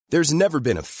There's never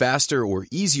been a faster or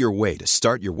easier way to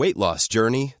start your weight loss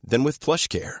journey than with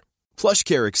PlushCare.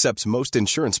 PlushCare accepts most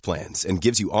insurance plans and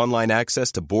gives you online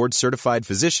access to board-certified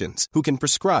physicians who can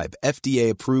prescribe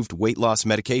FDA-approved weight loss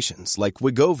medications like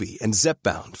Wegovy and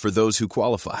Zepbound for those who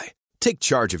qualify. Take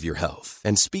charge of your health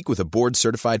and speak with a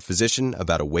board-certified physician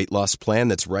about a weight loss plan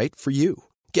that's right for you.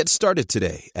 Get started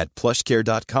today at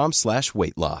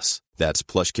plushcare.com/weight loss. That's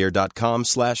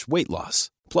plushcare.com/weight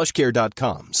loss.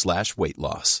 plushcare.com/weight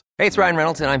loss. Hey, it's Ryan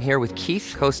Reynolds, and I'm here with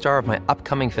Keith, co-star of my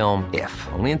upcoming film, If,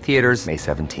 only in theaters May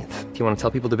 17th. Do you want to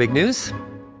tell people the big news?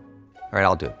 All right,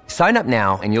 I'll do it. Sign up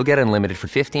now and you'll get unlimited for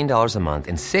 $15 a month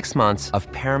and 6 months of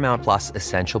Paramount Plus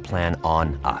Essential Plan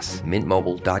on us.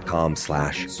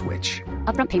 MintMobile.com/switch.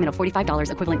 Upfront payment of $45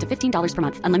 equivalent to $15 per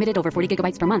month. Unlimited over 40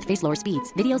 gigabytes per month. Face lower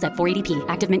speeds. Videos at 480p.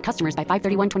 Active Mint customers by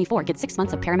 531.24 get 6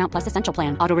 months of Paramount Plus Essential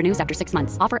Plan. Auto renews after 6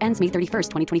 months. Offer ends May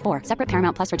 31st, 2024. Separate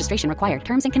Paramount Plus registration required.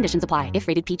 Terms and conditions apply if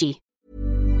rated PG.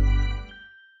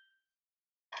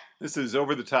 This is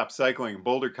Over the Top Cycling in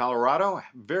Boulder, Colorado.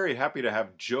 Very happy to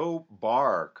have Joe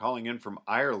Barr calling in from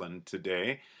Ireland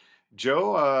today.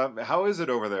 Joe, how is it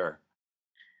over there?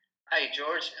 Hi,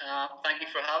 George. Thank you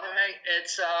for having me.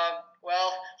 It's,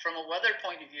 well, from a weather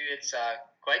point of view, it's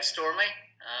quite stormy.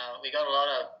 We got a lot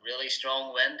of really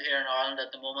strong wind here in Ireland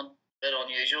at the moment, a bit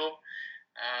unusual.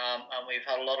 And we've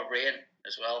had a lot of rain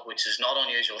as well, which is not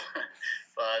unusual.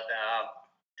 But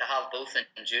to have both in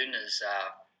June is...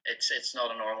 It's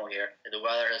not a normal here. The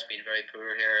weather has been very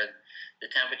poor here, and the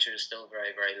temperature is still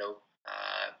very, very low.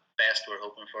 Best we're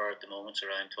hoping for at the moment is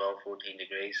around 12, 14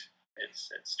 degrees. It's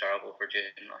terrible for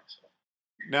June. So.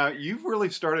 Now, you've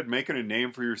really started making a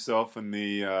name for yourself in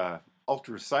the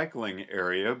ultra cycling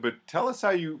area, but tell us how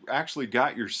you actually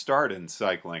got your start in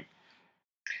cycling.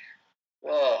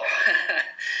 Well,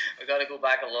 we got to go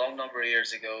back a long number of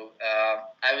years ago.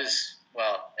 I was,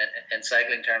 well, in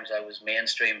cycling terms, I was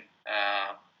mainstream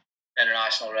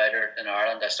international rider in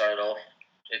Ireland. I started off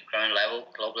at ground level,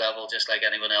 club level, just like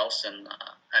anyone else, and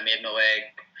I made my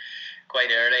way quite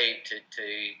early to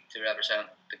represent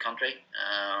the country.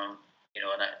 And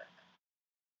I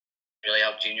really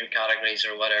have junior categories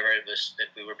or whatever. It was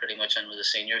that we were pretty much in with the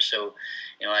seniors, so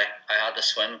I had to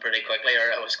swim pretty quickly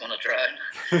or I was going to drown.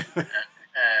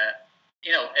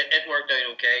 It worked out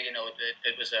okay.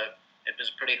 It was a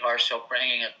pretty harsh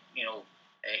upbringing at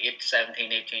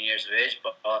 17, 18 years of age,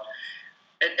 but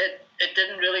it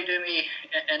didn't really do me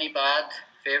any bad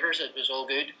favours. It was all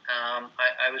good.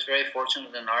 I was very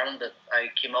fortunate in Ireland that I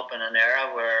came up in an era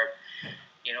where,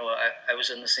 I was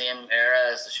in the same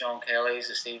era as the Sean Kellys,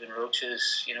 the Stephen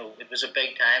Roaches. It was a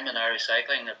big time in Irish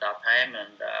cycling at that time,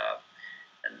 and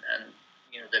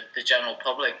the general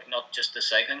public, not just the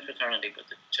cycling fraternity, but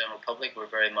the general public were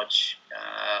very much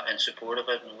in support of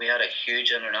it. And we had a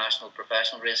huge international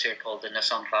professional race here called the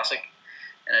Nissan Classic,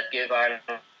 and it gave Ireland,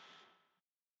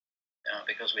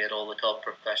 because we had all the top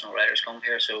professional riders come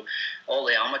here. So all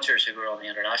the amateurs who were on the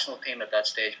international team at that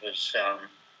stage was,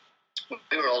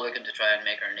 we were all looking to try and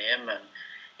make our name. And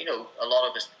a lot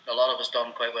of us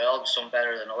done quite well, some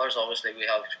better than others. Obviously, we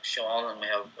have Sean and we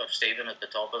have Stephen at the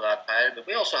top of that pile, but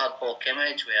we also had Paul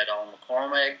Kimmage, we had Alan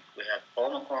McCormick, we had Paul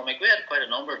McCormick, we had quite a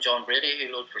number. John Brady, who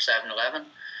rode for 7-Eleven.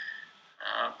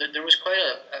 There was quite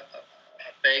a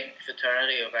big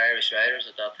fraternity of Irish riders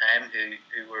at that time who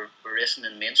were racing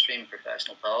in mainstream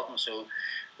professional peloton. So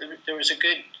there was a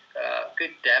good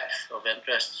depth of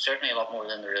interest, certainly a lot more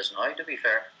than there is now, to be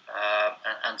fair.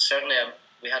 And certainly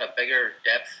we had a bigger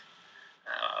depth,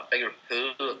 a bigger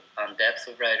pool and depth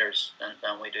of riders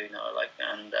than we do now.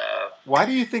 Why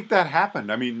do you think that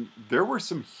happened? I mean, there were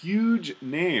some huge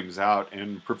names out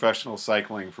in professional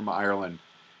cycling from Ireland.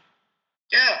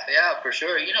 Yeah, for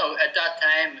sure. At that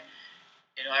time,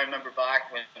 I remember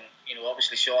back when,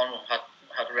 obviously Sean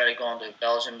had already gone to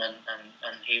Belgium and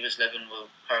he was living with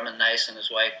Herman Nice and his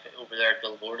wife over there at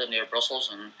Vilvoorde near Brussels,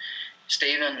 and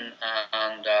Stephen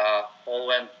and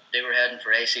Paul they were heading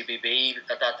for ACBB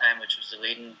at that time, which was the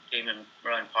leading team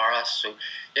around Paris. So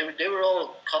they were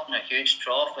all cutting a huge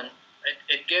trough, and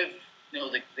it gave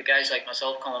the guys like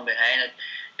myself coming behind it.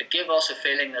 It gave us a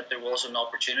feeling that there was an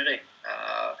opportunity.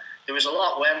 There was a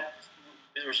lot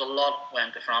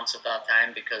went to France at that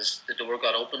time because the door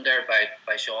got opened there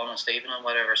by Sean and Stephen and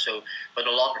whatever. So, but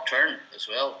a lot returned as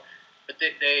well. But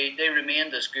they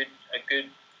remained as a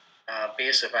good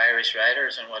base of Irish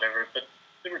riders and whatever. But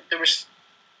there was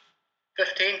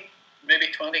 15, maybe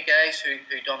 20 guys who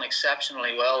done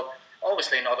exceptionally well.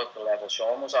 Obviously not at the level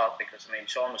Sean was at, because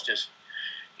Sean was just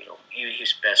he was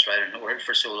the best rider in the world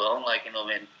for so long. I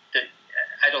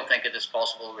don't think it is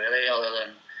possible really, other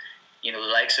than the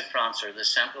likes of France or the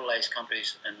centralised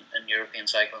countries in European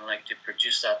cycling, like to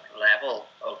produce that level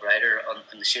of rider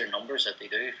on the sheer numbers that they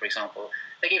do. For example,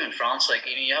 like even France, like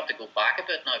you have to go back a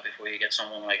bit now before you get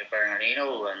someone like a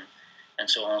Bernardino and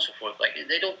so on and so forth. Like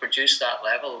they don't produce that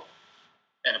level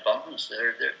in abundance.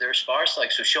 They're sparse.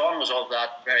 Like so, Sean was of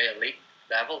that very elite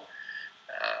level,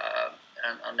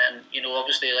 and then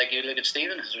obviously like you look at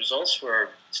Stephen,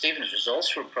 Stephen's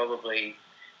results were probably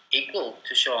equal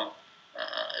to Sean.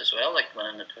 As well, like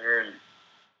winning the Tour and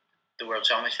the World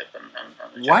Championship.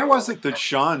 And why was it that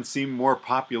Sean seemed more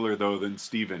popular though than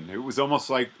Stephen? It was almost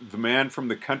like the man from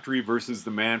the country versus the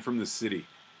man from the city.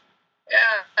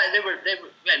 Yeah, they were.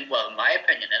 Well, in my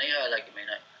opinion, anyhow. Like, I mean,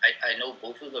 I know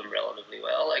both of them relatively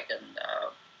well. Like, and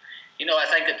I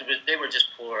think that they were just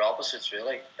polar opposites,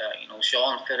 really.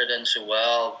 Sean fitted in so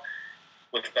well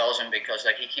with Belgium because,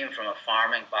 like, he came from a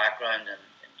farming background and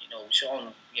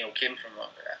Sean, came from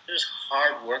there's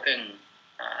hard-working,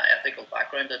 ethical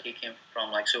background that he came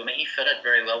from. Like, so I mean, he fitted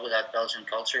very well with that Belgian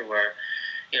culture where,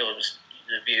 it was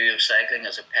the view of cycling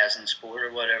as a peasant sport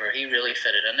or whatever. He really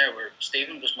fitted in there. Where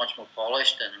Stephen was much more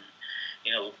polished and,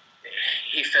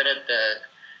 he fitted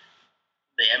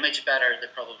the image better.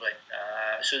 Probably.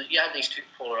 So you have these two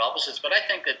polar opposites. But I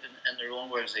think that in their own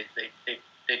words,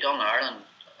 they done Ireland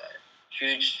a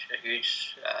huge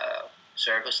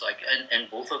service, like in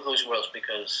both of those worlds,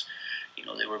 because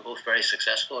they were both very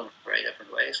successful in very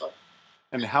different ways. Like.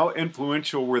 And how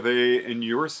influential were they in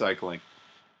your cycling?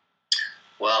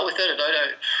 Well, without a doubt,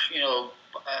 it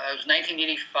was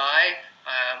 1985.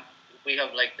 We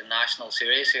have like the national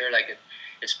series here. Like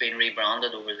it's been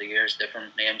rebranded over the years,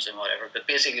 different names and whatever. But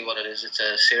basically, what it is, it's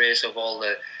a series of all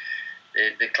the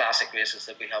classic races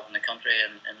that we have in the country.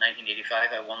 And in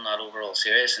 1985, I won that overall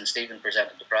series, and Stephen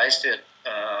presented the prize to it.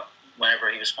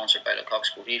 Whenever he was sponsored by Le Coq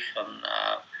Sportif, and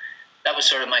that was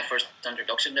sort of my first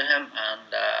introduction to him.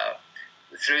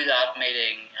 And through that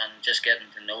meeting and just getting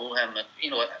to know him,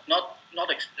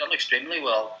 not extremely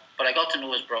well, but I got to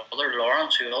know his brother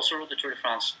Lawrence, who also rode the Tour de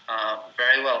France,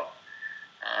 very well.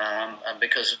 And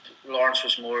because Lawrence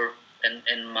was more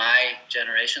in my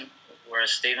generation,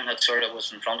 whereas Stephen had sort of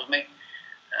was in front of me,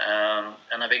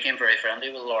 and I became very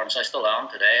friendly with Lawrence. I still am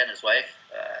today, and his wife.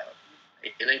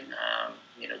 Aileen,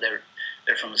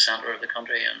 they're from the centre of the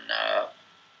country, and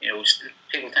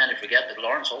people tend to forget that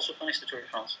Lawrence also finished the Tour de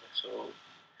France. So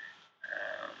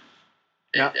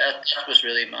that was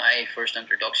really my first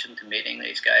introduction to meeting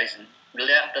these guys. And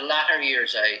the latter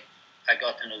years, I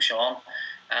got to know Sean.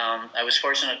 I was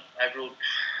fortunate. I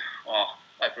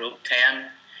rode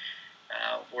 10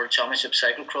 World Championship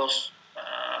cyclocross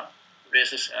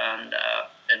races, and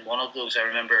in one of those, I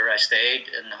remember I stayed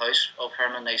in the house of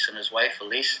Herman Nice and his wife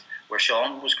Elise, where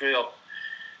Sean grew up.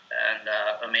 And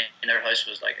their house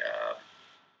was like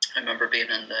I remember being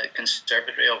in the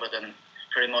conservatory of it, and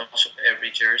pretty much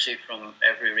every jersey from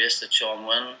every race that Sean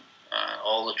won,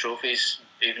 all the trophies,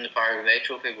 even the Paris-Roubaix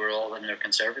trophy, were all in their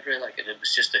conservatory. Like it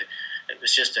was just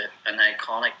an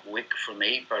iconic week for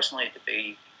me personally to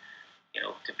be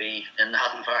in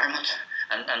that environment,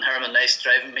 and Herman Nice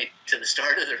driving me to the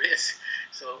start of the race.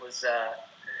 So it was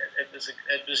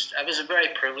a very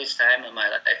privileged time in my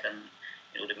life, and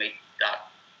to meet that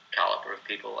caliber of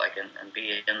people, like and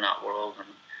be in that world. And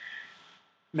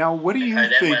now, what do you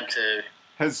think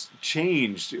has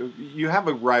changed? You have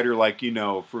a rider like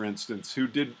for instance, who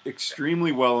did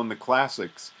extremely well in the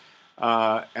classics,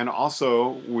 and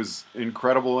also was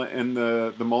incredible in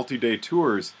the multi-day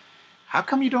tours. How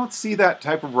come you don't see that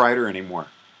type of rider anymore?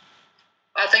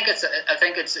 I think it's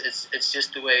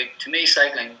just the way, to me,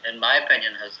 cycling, in my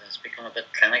opinion, has become a bit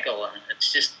clinical, and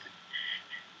it's just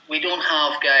we don't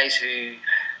have guys who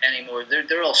anymore.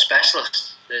 They're all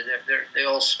specialists. They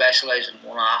all specialize in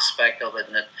one aspect of it,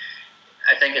 and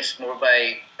I think it's more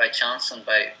by chance than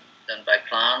by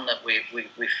plan that we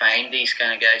find these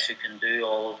kind of guys who can do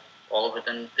all of it.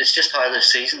 And it's just how the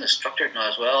season is structured now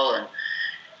as well, and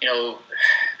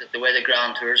the way the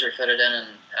Grand Tours are fitted in,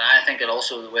 and I think it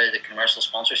also the way the commercial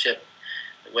sponsorship,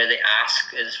 the way the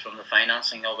ask is from the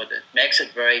financing of it, it makes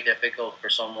it very difficult for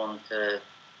someone to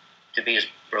be as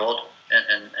broad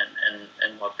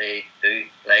in what they do,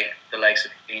 like the likes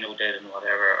of Pino did and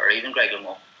whatever, or even Greg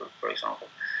LeMond, for example.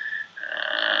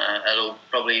 Although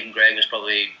probably even Greg was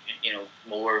probably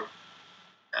more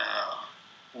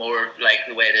like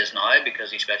the way it is now,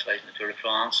 because he specialised in the Tour de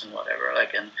France and whatever.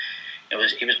 Like, and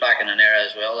he was back in an era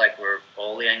as well, like where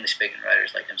all the English speaking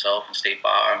writers like himself and Steve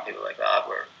Bauer and people like that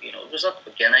were, it was at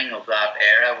the beginning of that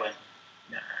era when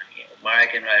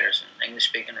American writers and English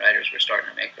speaking writers were starting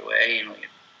to make their way.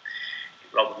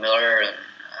 Robert Miller and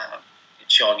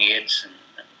Sean Yates and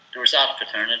there was that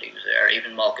fraternity was there.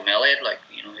 Even Malcolm Elliott, like,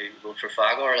 you know, who wrote for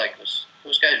Fagor, like,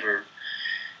 those guys were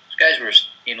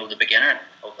you know, the beginner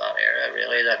of that era,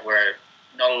 really. That were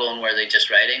not alone were they just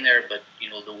writing there, but you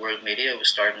know, the world media was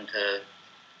starting to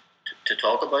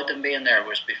talk about them being there.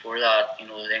 Whereas before that, you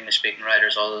know, the English-speaking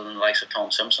writers, other than the likes of Tom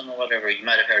Simpson or whatever, you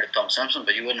might have heard of Tom Simpson,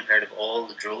 but you wouldn't have heard of all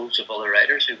the droves of other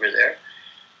writers who were there.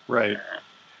 Right.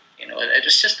 You know, it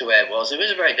was just the way it was. It was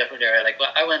a very different era. Like,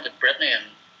 I went to Brittany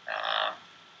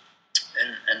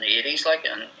in the 80s, like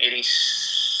in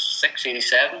 86,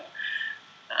 87,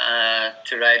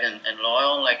 to ride in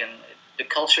Lyon, like, and the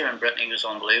culture in Brittany was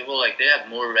unbelievable. Like, they had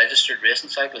more registered racing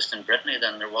cyclists in Brittany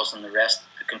than there was in the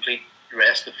complete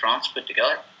rest of France put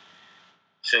together.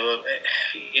 So,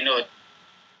 you know,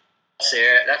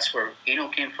 that's where Eno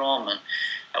came from, and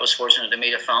I was fortunate to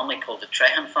meet a family called the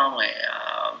Trehan family.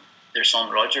 Their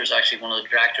son Roger is actually one of the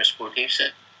directors sportifs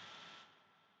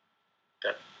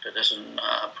that is in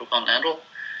Pro Continental,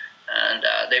 and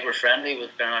they were friendly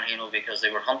with Bernard Hinault because they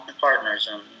were hunting partners.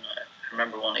 And I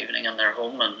remember one evening in their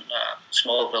home in a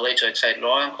small village outside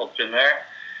Lyon called Plumer.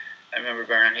 I remember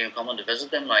Bernard Hinault coming to visit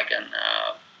them, like, and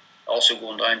also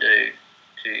going down to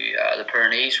the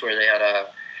Pyrenees, where they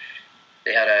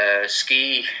had a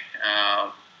ski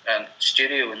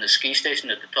studio in the ski station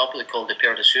at the top of the Col de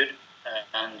Pierre de Sud,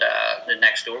 and the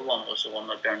next door one was the one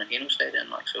that Bernard Hinault stayed in.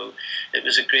 Like, so it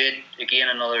was a great, again,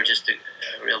 another just a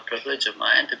real privilege of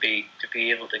mine to be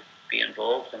able to be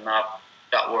involved in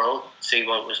that world, see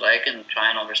what it was like, and try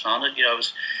and understand it. You know, I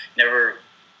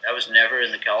was never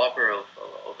in the caliber of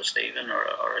a Stephen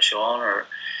or a Sean or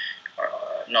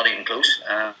not even close.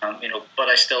 You know, but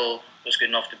I still was good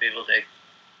enough to be able to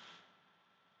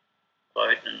go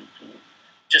out and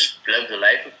just live the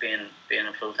life of being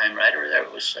a full-time writer there.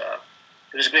 It was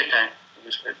a great time. It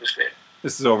was great.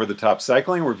 This is Over the Top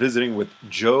Cycling. We're visiting with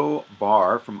Joe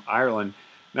Barr from Ireland.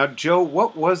 Now, Joe,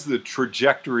 what was the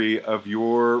trajectory of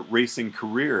your racing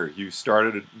career? You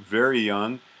started very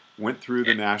young, went through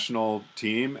the national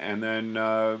team, and then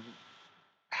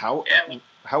how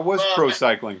was pro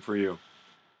cycling for you?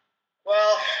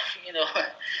 Well, you know, I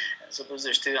suppose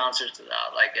there's two answers to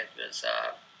that. Like, it was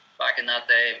back in that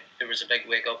day, there was a big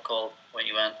wake-up call when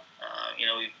you went. You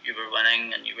know, you were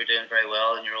winning and you were doing very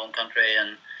well in your own country.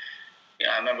 And you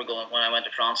know, I remember when I went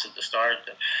to France at the start.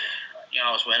 You know,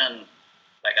 I was winning.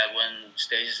 Like, I'd win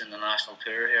stages in the national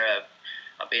tour here.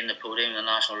 I've been in the podium in the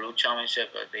National Road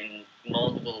Championship. I've been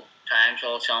multiple times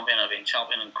world champion. I've been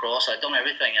champion in cross. I'd done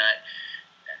everything.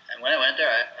 And when I went there,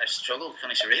 I struggled to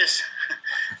finish a race.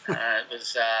 It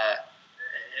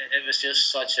was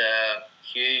just such a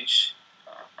huge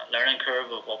learning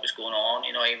curve of what was going on.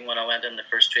 You know, even when I went in the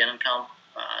first training camp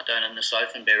down in the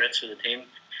south in Biarritz with the team,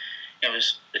 it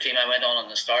was the team I went on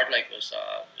the start. Like, was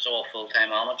all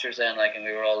full-time amateurs then. Like, and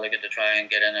we were all looking to try and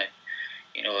get in a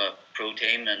pro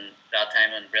team. And that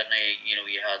time in Brittany, you know,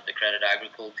 you had the Credit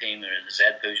Agricole team or the Z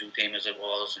Peugeot team as it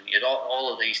was, and you had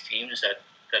all of these teams that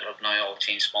have now all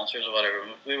changed sponsors or whatever.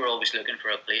 We were always looking for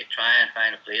a place, try and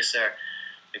find a place there,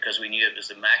 because we knew it was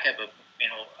the Mecca. But you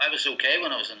know, I was okay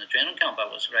when I was in the training camp. I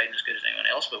was riding as good as anyone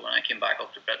else. But when I came back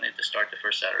up to Brittany to start the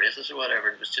first set of races or whatever,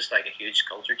 it was just like a huge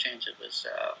culture change. It was.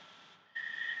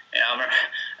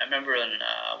 I remember in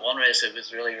one race, it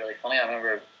was really, really funny. I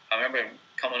remember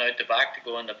coming out the back to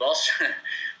go on the bus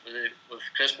with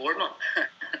Chris Boardman,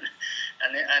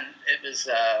 and it was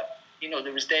you know,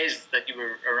 there was days that you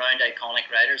were around iconic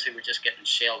riders who were just getting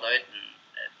shelled out, and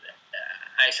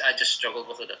I just struggled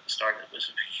with it at the start. It was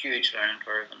a huge learning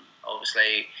curve, and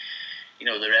obviously, you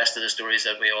know, the rest of the stories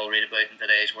that we all read about in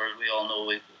today's world, we all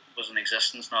know was in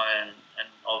existence now, and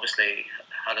obviously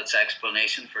had its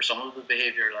explanation for some of the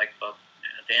behaviour. Like, but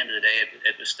at the end of the day,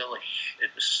 it was still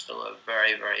a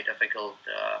very, very difficult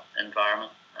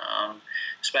environment,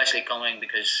 especially coming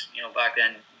because, you know, back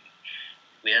then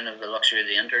we didn't have the luxury of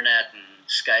the internet and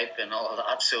Skype and all of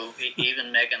that. So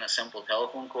even making a simple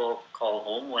telephone call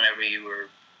home whenever you were,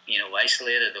 you know,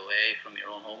 isolated away from your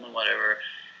own home and whatever.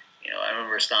 You know, I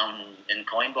remember standing in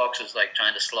coin boxes, like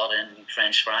trying to slot in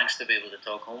French francs to be able to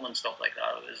talk home and stuff like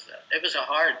that. It was a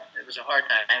hard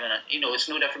time, and you know, it's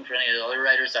no different for any of the other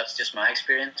writers. That's just my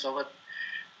experience of it.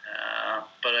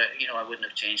 But you know, I wouldn't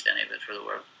have changed any of it for the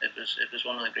world. It was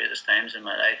one of the greatest times in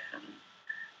my life, and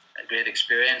a great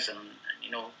experience. And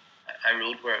you know, I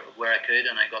rode where I could,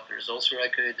 and I got the results where I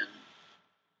could,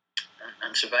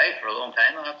 and survived for a long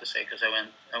time. I have to say, because I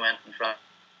went in front.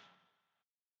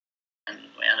 And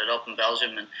we ended up in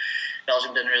Belgium, and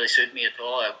Belgium didn't really suit me at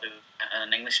all.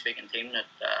 An English-speaking team that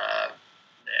the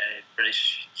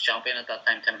British champion at that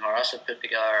time, Tim Harris, had put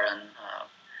together, and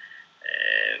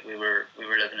we were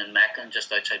living in Mechlin,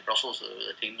 just outside Brussels.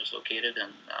 The team was located,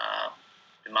 and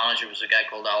the manager was a guy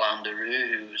called Alain Deroux,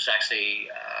 who was actually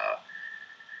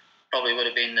probably would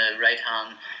have been the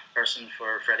right-hand person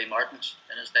for Freddie Martins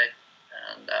in his day.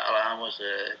 And Alain was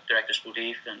the director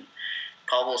sportif, and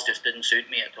cobbles just didn't suit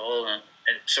me at all. And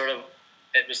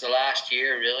it was the last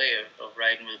year really of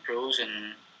riding with the pros,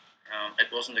 and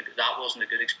that wasn't a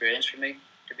good experience for me,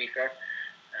 to be fair.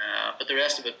 But the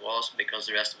rest of it was, because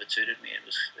the rest of it suited me. It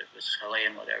was hilly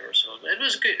and whatever. So it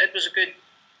was good. It was a good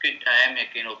time,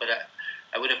 you know. But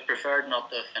I would have preferred not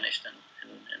to have finished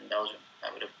in Belgium.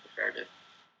 I would have preferred to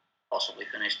possibly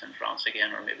finished in France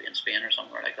again, or maybe in Spain or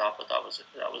somewhere like that. But that was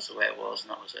the way it was,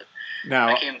 and that was it.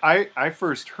 Now, I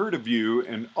first heard of you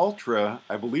in Ultra,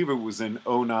 I believe it was in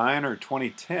 2009 or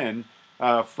 2010,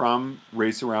 from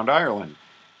Race Around Ireland.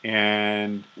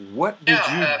 And what did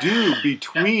you do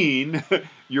between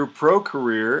your pro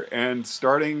career and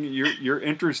starting your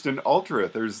interest in Ultra?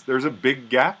 There's a big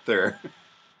gap there.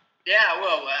 Yeah,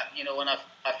 well, you know, when I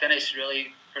finished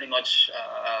really pretty much,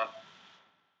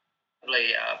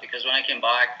 because when I came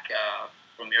back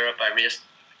from Europe, I raced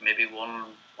maybe one and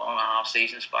a half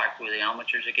seasons back with the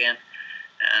amateurs again,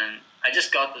 and I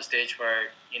just got to the stage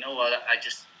where, you know what, I'd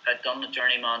done the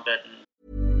journeyman bit.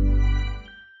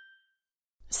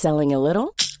 Selling a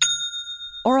little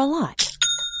or a lot?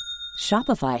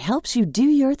 Shopify helps you do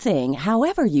your thing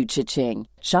however you cha-ching.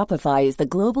 Shopify is the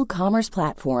global commerce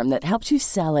platform that helps you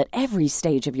sell at every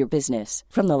stage of your business.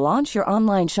 From the launch your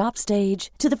online shop stage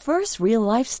to the first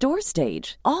real-life store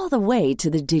stage, all the way to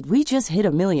the did we just hit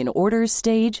a million orders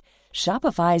stage.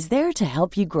 Shopify is there to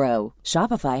help you grow.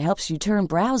 Shopify helps you turn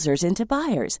browsers into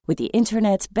buyers with the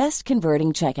internet's best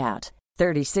converting checkout.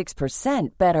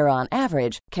 36% better on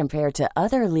average compared to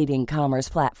other leading commerce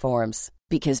platforms.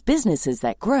 Because businesses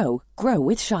that grow, grow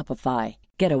with Shopify.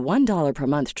 Get a $1 per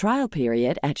month trial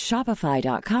period at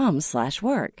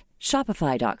shopify.com/work.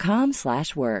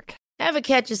 Shopify.com/work. Ever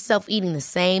catch yourself eating the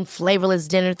same flavorless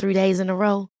dinner 3 days in a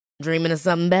row? Dreaming of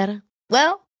something better?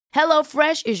 Well,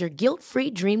 HelloFresh is your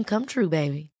guilt-free dream come true,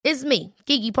 baby. It's me,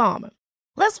 Keke Palmer.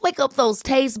 Let's wake up those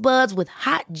taste buds with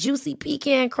hot, juicy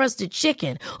pecan-crusted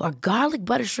chicken or garlic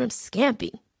butter shrimp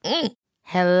scampi.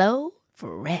 Hello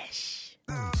Fresh.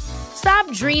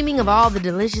 Stop dreaming of all the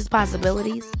delicious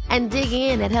possibilities and dig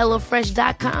in at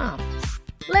HelloFresh.com.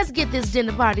 Let's get this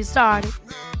dinner party started.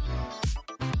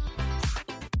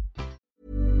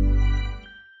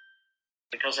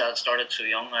 Because I had started so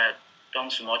young, I had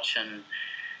done so much, and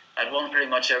I'd won pretty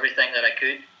much everything that I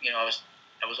could. You know, I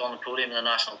was on the podium in the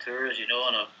national tour, as you know,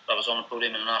 and I was on the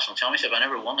podium in the national championship. I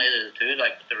never won either of the two,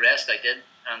 like the rest I did,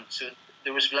 and so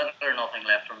there was little or nothing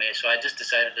left for me. So I just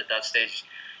decided at that stage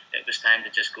it was time to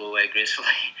just go away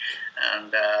gracefully,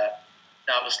 and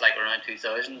that was like around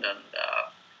 2000. And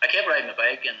I kept riding my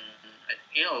bike, and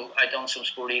you know, I'd done some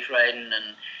sportive riding,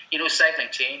 and you know, cycling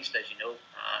changed, as you know.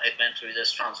 It went through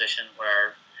this transition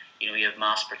where, you know, you have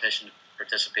mass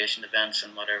participation events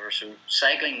and whatever. So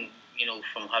cycling, you know,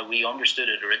 from how we understood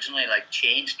it originally, like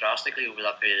changed drastically over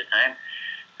that period of time.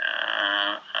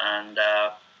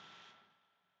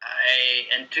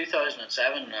 In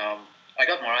 2007, I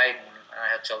got married and I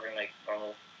had children like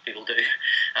normal people do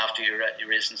after your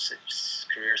racing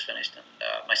career's finished. And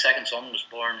my second son was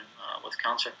born with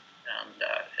cancer, and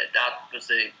that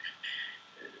was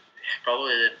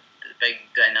probably the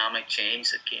big dynamic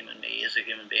change that came in me as a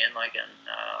human being. Like, in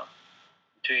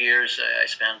 2 years, I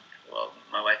spent, well,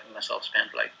 my wife and myself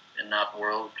spent like in that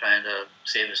world trying to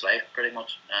save his life pretty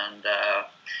much. And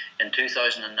in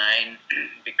 2009,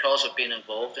 because of being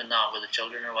involved in that with the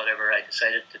children or whatever, I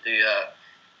decided to do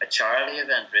a charity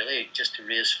event, really, just to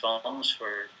raise funds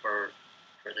for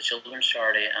the children's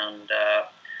charity. And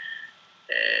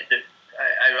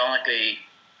ironically,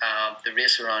 the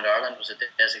Race Around Ireland was a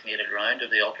designated round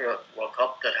of the Ultra World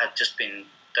Cup that had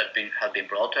been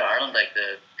brought to Ireland. Like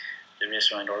the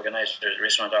Race Around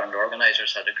Ireland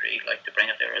organisers had agreed, like, to bring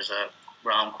it there as a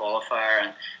round qualifier, and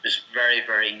it was very,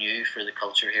 very new for the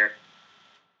culture here.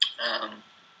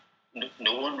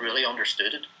 No one really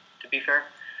understood it, to be fair.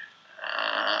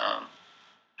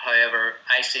 However,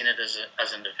 I seen it as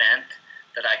an event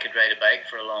that I could ride a bike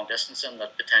for a long distance and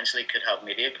that potentially could have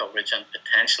media coverage and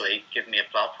potentially give me a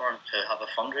platform to have a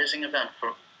fundraising event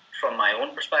from my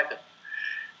own perspective.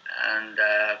 And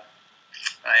I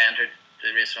entered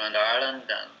the Race Around Ireland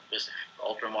and was the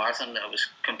ultra marathon. I was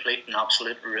complete and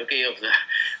absolute rookie of the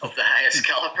highest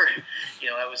caliber. You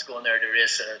know, I was going there to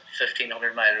race a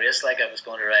 1,500 mile race like I was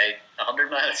going to ride 100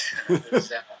 miles.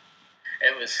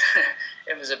 It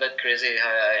was a bit crazy how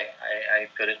I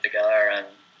put it together, and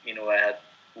you know, I had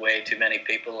way too many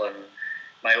people, and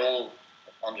my whole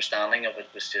understanding of it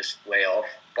was just way off.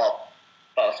 But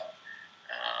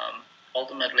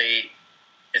ultimately,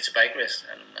 it's a bike race,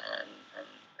 and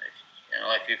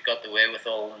if you've got the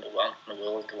wherewithal and the want and the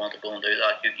will to want to go and do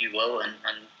that, you will. And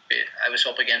I was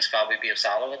up against Fabio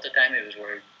Biasalo at the time. He was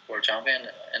world champion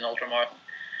in ultramarathon,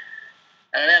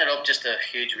 and it ended up just a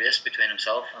huge race between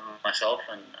himself and myself,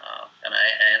 and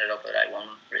I ended up that I won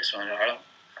Race Around Ireland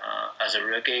as a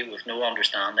rookie with no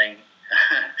understanding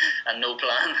and no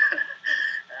plan,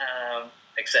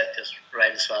 except just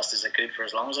ride as fast as I could for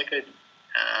as long as I could,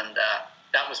 and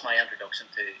that was my introduction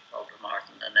to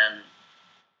ultramarathon. And then,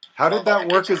 how did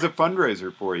that work as a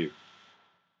fundraiser for you?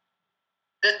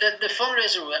 The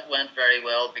fundraiser went very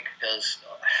well because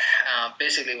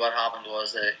basically what happened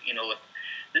was that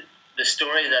the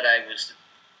story that I was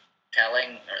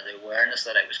telling, or the awareness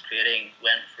that I was creating,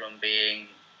 went from being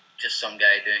just some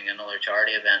guy doing another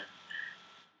charity event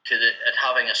to it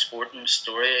having a sporting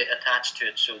story attached to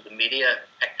it. So the media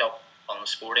picked up on the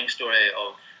sporting story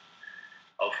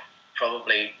of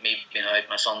probably me being out,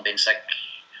 my son being sick,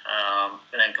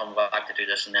 and then coming back to do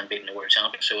this, and then beating the world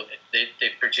champion. So they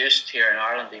produced here in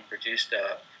Ireland. They produced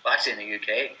actually in the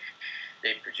UK.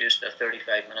 They produced a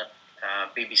 35-minute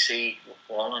BBC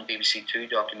One and BBC Two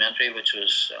documentary, which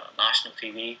was national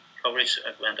TV coverage.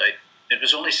 It went out. It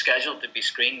was only scheduled to be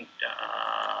screened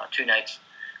 2 nights,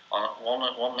 on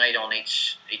one night on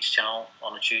each channel,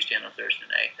 on a Tuesday and a Thursday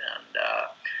night. And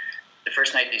the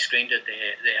first night they screened it,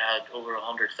 they had over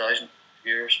 100,000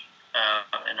 viewers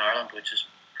in Ireland, which is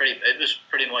it was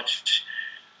pretty much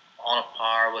on a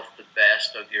par with the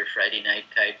best of your Friday night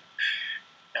type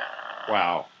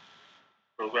wow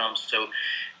programs. So,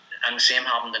 and the same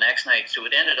happened the next night. So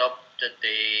it ended up that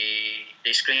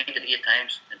they screened it 8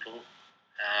 times in total,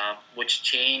 which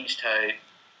changed how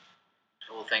the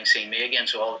whole thing seen me again.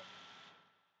 So I'll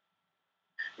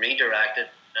redirected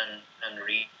and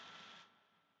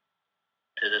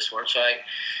to this world. So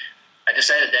I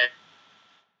decided that,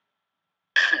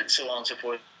 and so on and so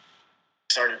forth.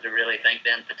 Started to really think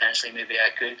then potentially maybe I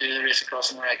could do the Race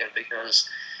Across America, because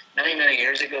many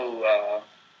years ago,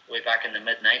 way back in the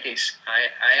mid-90s, I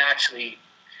actually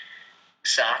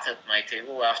sat at my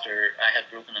table after I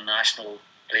had broken a national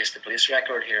place-to-place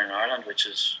record here in Ireland, which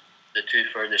is the 2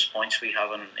 furthest points we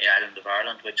have on the island of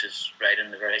Ireland, which is right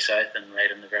in the very south and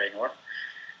right in the very north.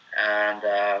 And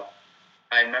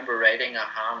I remember writing a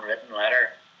handwritten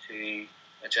letter to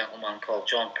a gentleman called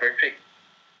John Pertwee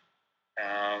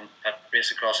at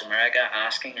Race Across America,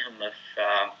 asking him if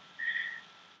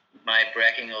my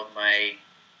breaking of my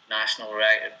national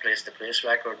place-to-place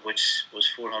record, which was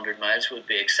 400 miles, would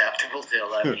be acceptable to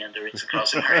allow me into Race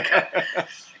Across America.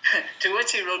 To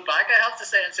which he wrote back, I have to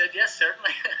say, and said, yes,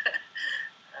 certainly.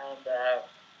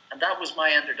 And that was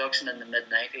my introduction in the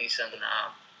mid-90s. And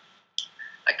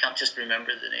I can't just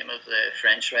remember the name of the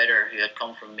French writer who had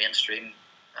come from mainstream,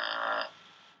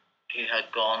 who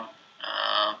had gone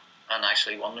and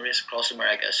actually won the Race Across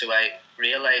America. So I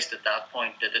realised at that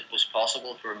point that it was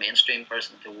possible for a mainstream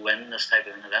person to win this type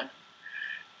of an event.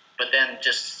 But then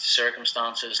just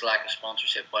circumstances, lack of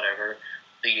sponsorship, whatever,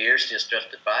 the years just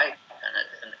drifted by,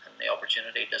 and the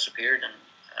opportunity disappeared.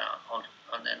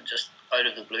 And then just out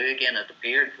of the blue again, it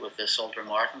appeared with this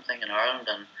ultramarathon thing in Ireland,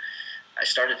 and I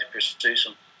started to pursue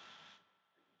some,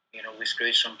 we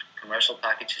screwed some commercial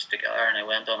packages together, and I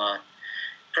went on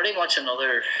pretty much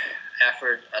another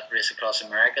effort at Race Across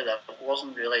America that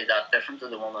wasn't really that different to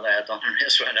the one that I had done in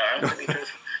Race Around Ireland, to be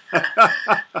truthful.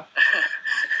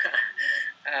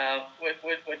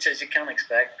 Which, as you can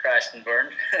expect, crashed and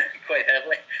burned quite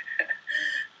heavily.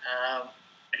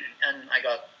 And I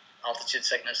got altitude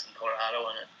sickness in Colorado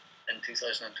in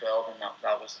 2012, and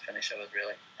that was the finish of it,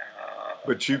 really.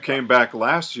 But you came back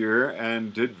last year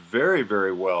and did very,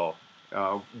 very well.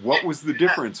 What was the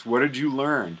difference? What did you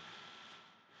learn?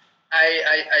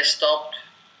 I stopped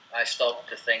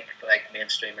to think like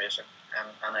mainstream racer,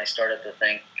 and I started to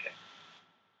think,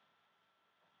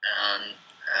 and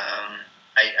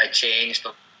I changed,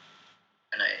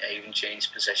 and I even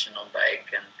changed position on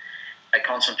bike, and I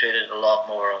concentrated a lot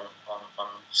more on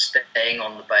staying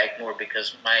on the bike more,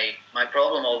 because my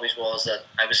problem always was that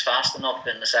I was fast enough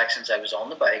in the sections I was on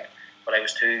the bike, but I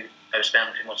was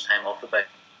spending too much time off the bike,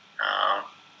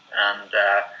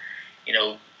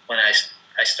 when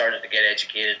I started to get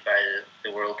educated by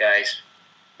the world guys,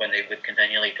 when they would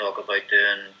continually talk about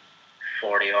doing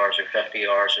 40 hours or 50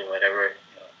 hours or whatever,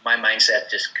 my mindset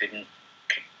just couldn't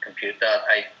compute that.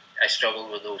 I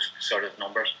struggled with those sort of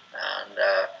numbers, and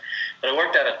but I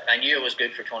worked at it. I knew it was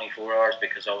good for 24 hours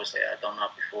because obviously I'd done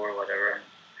that before or whatever. And,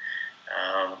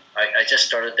 I just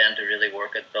started then to really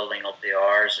work at building up the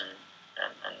hours,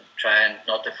 and trying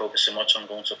not to focus so much on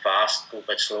going so fast, go a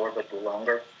bit slower, but go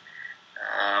longer.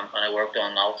 And I worked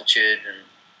on altitude, and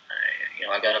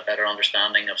I got a better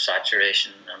understanding of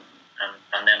saturation,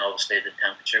 and then obviously the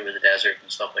temperature with the desert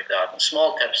and stuff like that. And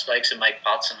small tips like Mike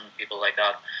Patson and people like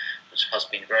that, which has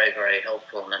been very, very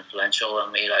helpful and influential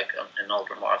on me, like in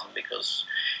ultramarathon, because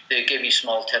they give you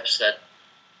small tips that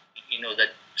that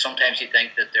sometimes you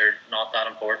think that they're not that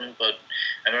important. But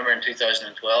I remember in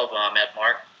 2012 when I met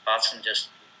Mark Patson,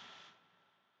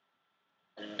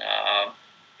 and I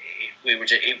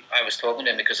was talking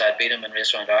to him because I beat him in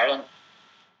Race Around Ireland.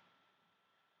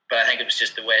 But I think it was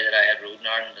just the way that I had rode in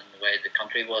Ireland and the way the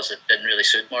country was. It didn't really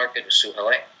suit Mark. It was so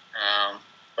hilly.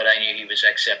 But I knew he was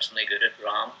exceptionally good at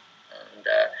RAAM. And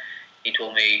he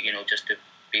told me, just to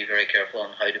be very careful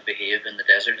on how to behave in the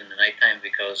desert in the nighttime,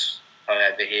 because how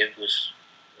I behaved was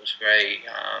very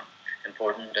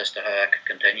important as to how I could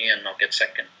continue and not get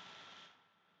sick. And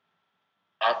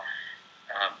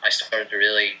I started to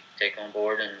really take on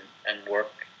board and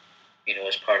work,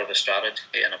 as part of a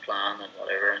strategy and a plan and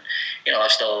whatever. And,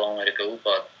 I've still a long way to go,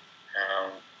 but,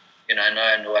 now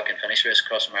I know I can finish Race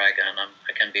Across America, and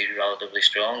I can be relatively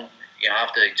strong. I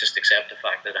have to just accept the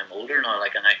fact that I'm older now, and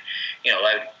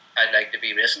I'd like to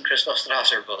be racing Christoph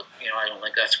Strasser, but, I don't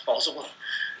think that's possible.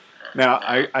 Now,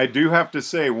 I do have to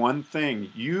say one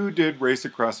thing. You did Race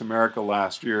Across America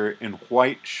last year in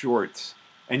white shorts,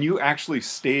 and you actually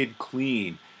stayed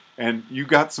clean. And you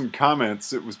got some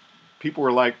comments. People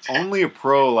were like, only a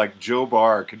pro like Joe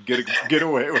Barr could get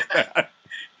away with that.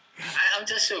 I'm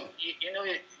just so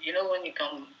when you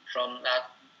come from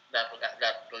that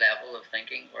level of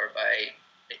thinking, whereby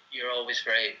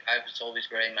I was always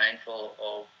very mindful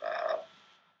of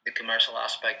the commercial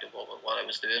aspect of what I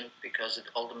was doing, because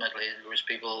ultimately there was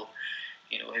people,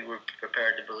 who were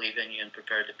prepared to believe in you and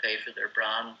prepared to pay for their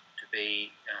brand to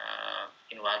be,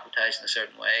 advertised in a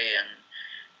certain way. And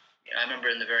I remember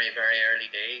in the very, very early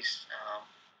days,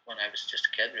 when I was just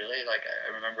a kid, really. Like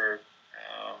I remember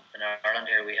in Ireland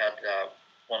here, we had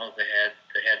one of the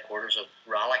headquarters of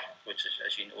Raleigh, which is,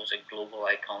 as you know, is a global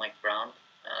iconic brand,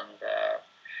 and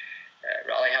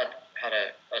Raleigh had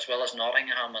as well as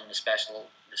Nottingham and the special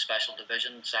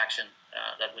division section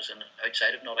that was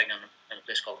outside of Nottingham in a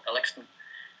place called Illickston.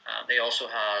 They also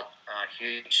had a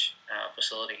huge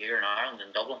facility here in Ireland,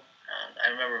 in Dublin, and I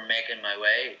remember making my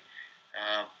way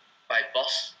by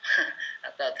bus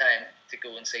at that time to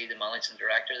go and see the managing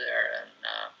director there.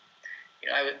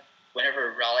 And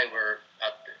whenever Raleigh were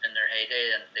in their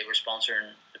heyday and they were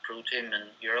sponsoring the pro team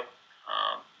in Europe,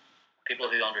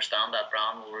 people who understand that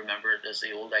brand will remember it as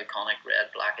the old iconic red,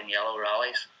 black, and yellow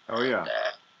Rallies. Oh yeah. And,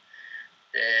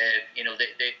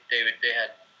 they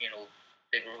had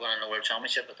they were going to the World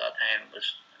Championship at that time.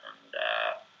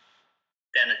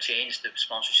 Then it changed. The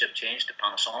sponsorship changed to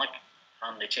Panasonic,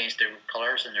 and they changed their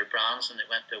colours and their brands, and they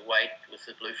went to white with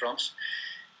the blue fronts.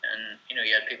 And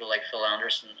you had people like Phil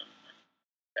Anderson and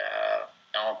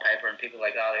Alan Piper and people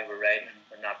like that who were riding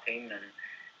in that team. And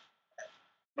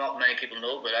not many people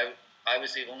know, but I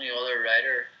was the only other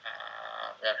rider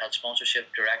that had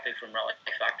sponsorship directly from Raleigh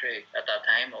factory at that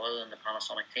time, other than the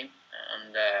Panasonic team.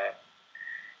 And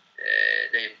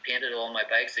they painted all my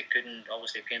bikes. They couldn't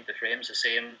obviously paint the frames the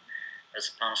same as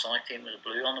the Panasonic team with the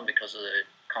blue on them because of the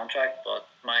contract,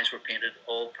 but mine were painted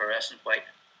all pearlescent white.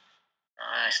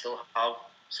 I still have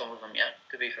some of them yet,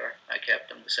 to be fair. I kept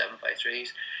them, the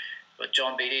 753s. But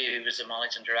John Beattie, who was the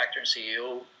managing director and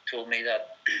CEO, told me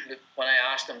that when I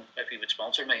asked him if he would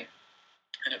sponsor me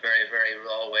in a very, very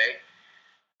raw way,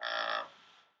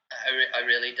 I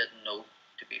really didn't know,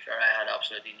 to be fair. I had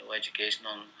absolutely no education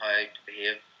on how to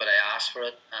behave, but I asked for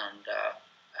it, and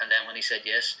then when he said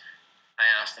yes, I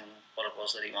asked him what it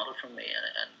was that he wanted from me,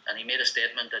 and he made a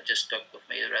statement that just stuck with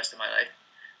me the rest of my life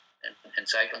in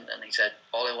cycling. And he said,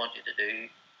 all I want you to do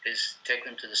is take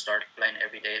them to the start line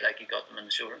every day like you got them in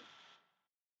the showroom.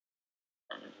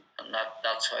 And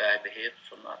that's how I behaved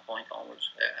from that point onwards.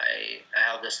 I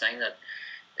have this thing that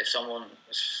if someone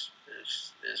is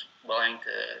willing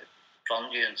to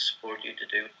fund you and support you to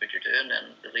do what you're doing,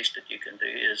 then the least that you can do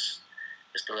is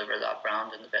deliver that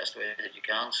brand in the best way that you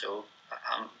can. So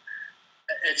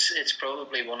it's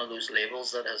probably one of those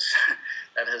labels that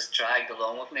has dragged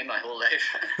along with me my whole life.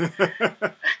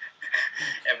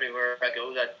 Everywhere I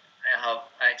go, that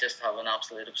I just have an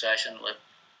absolute obsession with.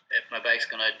 If my bike's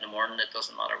going out in the morning, it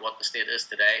doesn't matter what the state is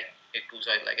today. It goes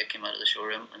out like it came out of the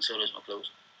showroom, and so does my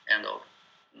clothes. End of.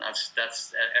 And that's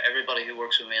everybody who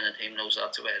works with me in the team knows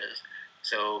that's the way it is.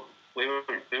 So we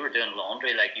were doing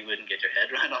laundry like you wouldn't get your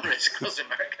head around on Race Across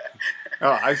America.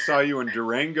 I saw you in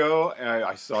Durango,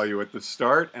 I saw you at the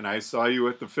start, and I saw you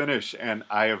at the finish, and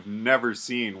I have never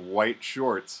seen white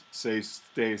shorts stay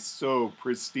so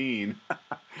pristine.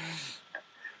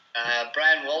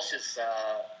 Brian Walsh's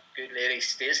good lady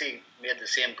Stacey made the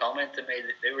same comment to me.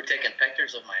 That they were taking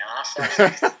pictures of my ass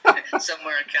actually,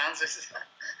 somewhere in Kansas.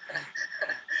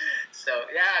 So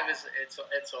yeah,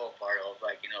 it's all part of,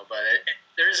 like, you know. But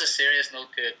there is a serious note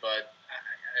to it. But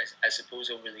I suppose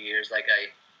over the years, like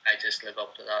I just live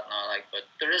up to that now. Like, but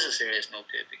there is a serious note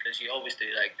to it, because you always do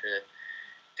like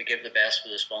to give the best for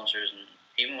the sponsors. And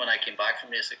even when I came back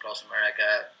from Race Across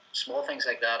America, small things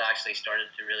like that actually started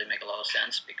to really make a lot of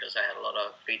sense, because I had a lot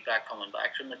of feedback coming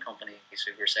back from the company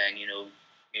who were saying, you know,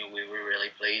 we were really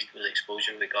pleased with the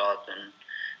exposure we got and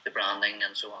the branding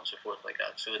and so on and so forth like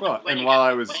that. So while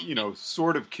I was,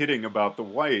 sort of kidding about the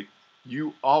white,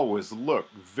 you always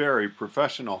look very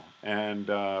professional, and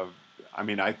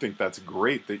I think that's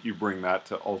great that you bring that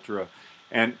to Ultra.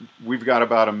 And we've got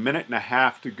about a minute and a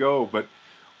half to go, but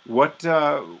what's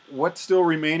still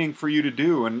remaining for you to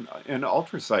do in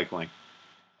ultra cycling?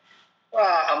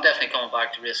 Well, I'm definitely coming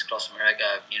back to Race Across America.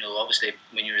 Obviously,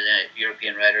 when you're a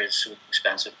European rider, it's so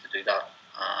expensive to do that.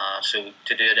 So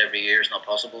to do it every year is not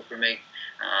possible for me.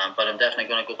 But I'm definitely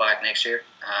going to go back next year.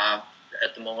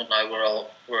 At the moment now,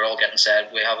 we're all getting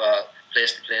set. We have a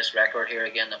place-to-place record here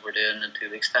again that we're doing in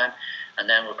 2 weeks' time, and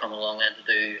then we're coming along then to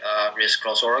do Race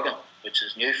Across Oregon, which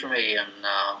is new for me, and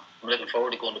I'm looking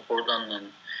forward to going to Portland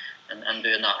and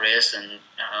doing that race. And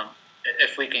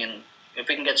if we can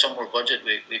get some more budget,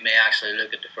 we may actually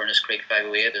look at the Furnace Creek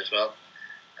 508 as well,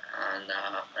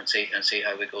 and see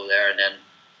how we go there, and then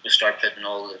we'll start putting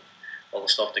all the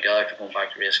stuff together for going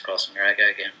back to Race Across America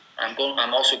again.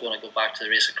 I'm also going to go back to the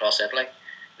Race Across Italy,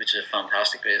 which is a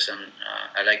fantastic race, and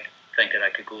I think that I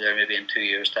could go there maybe in 2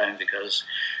 years' time, because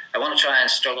I want to try and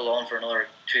struggle on for another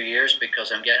 2 years,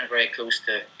 because I'm getting very close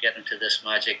to getting to this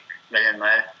magic 1,000,000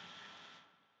 mile.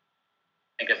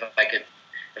 I think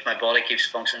if my body keeps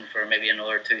functioning for maybe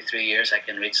another 2-3 years, I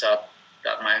can reach that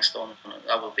milestone.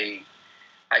 That would be,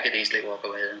 I could easily walk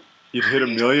away then. You've hit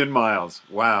 1,000,000 miles.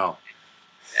 Wow.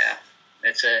 Yeah,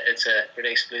 it's a pretty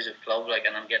exclusive club, like,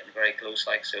 and I'm getting very close,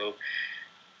 like, so,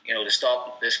 to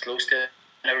stop this close to it,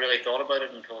 I never really thought about it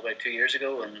until about 2 years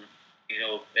ago, and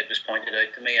it was pointed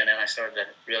out to me, and then I started to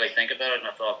really think about it, and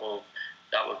I thought, well,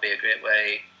 that would be a great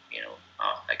way.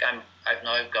 I've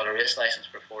now got a race license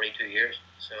for 42 years,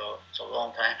 so it's a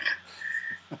long time.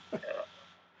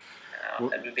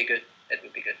 It would be good.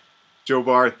 Joe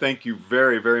Barr, thank you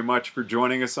very, very much for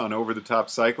joining us on Over the Top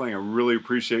Cycling. I really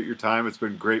appreciate your time. It's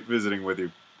been great visiting with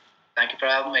you. Thank you for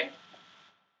having me.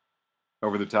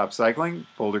 Over the Top Cycling,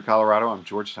 Boulder, Colorado. I'm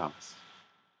George Thomas.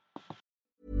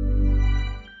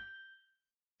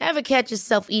 Ever catch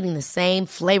yourself eating the same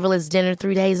flavorless dinner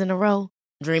 3 days in a row?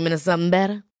 Dreaming of something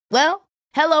better? Well,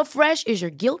 HelloFresh is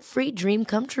your guilt-free dream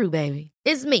come true, baby.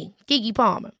 It's me, Keke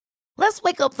Palmer. Let's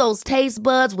wake up those taste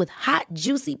buds with hot,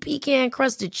 juicy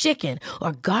pecan-crusted chicken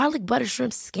or garlic butter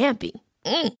shrimp scampi.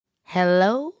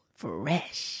 Hello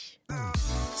Fresh.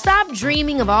 Stop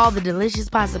dreaming of all the delicious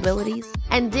possibilities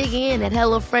and dig in at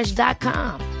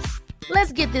HelloFresh.com.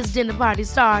 Let's get this dinner party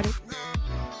started.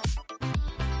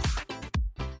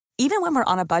 Even when we're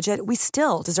on a budget, we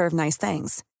still deserve nice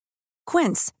things.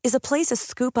 Quince is a place to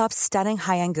scoop up stunning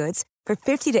high-end goods for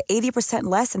 50 to 80%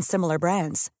 less than similar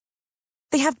brands.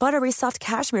 They have buttery soft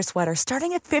cashmere sweaters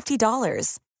starting at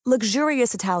 $50,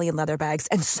 luxurious Italian leather bags,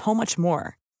 and so much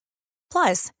more.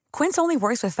 Plus, Quince only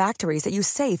works with factories that use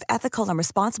safe, ethical, and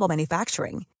responsible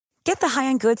manufacturing. Get the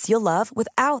high-end goods you'll love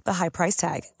without the high price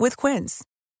tag with Quince.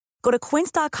 Go to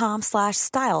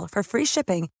quince.com/style for free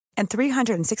shipping and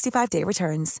 365-day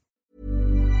returns.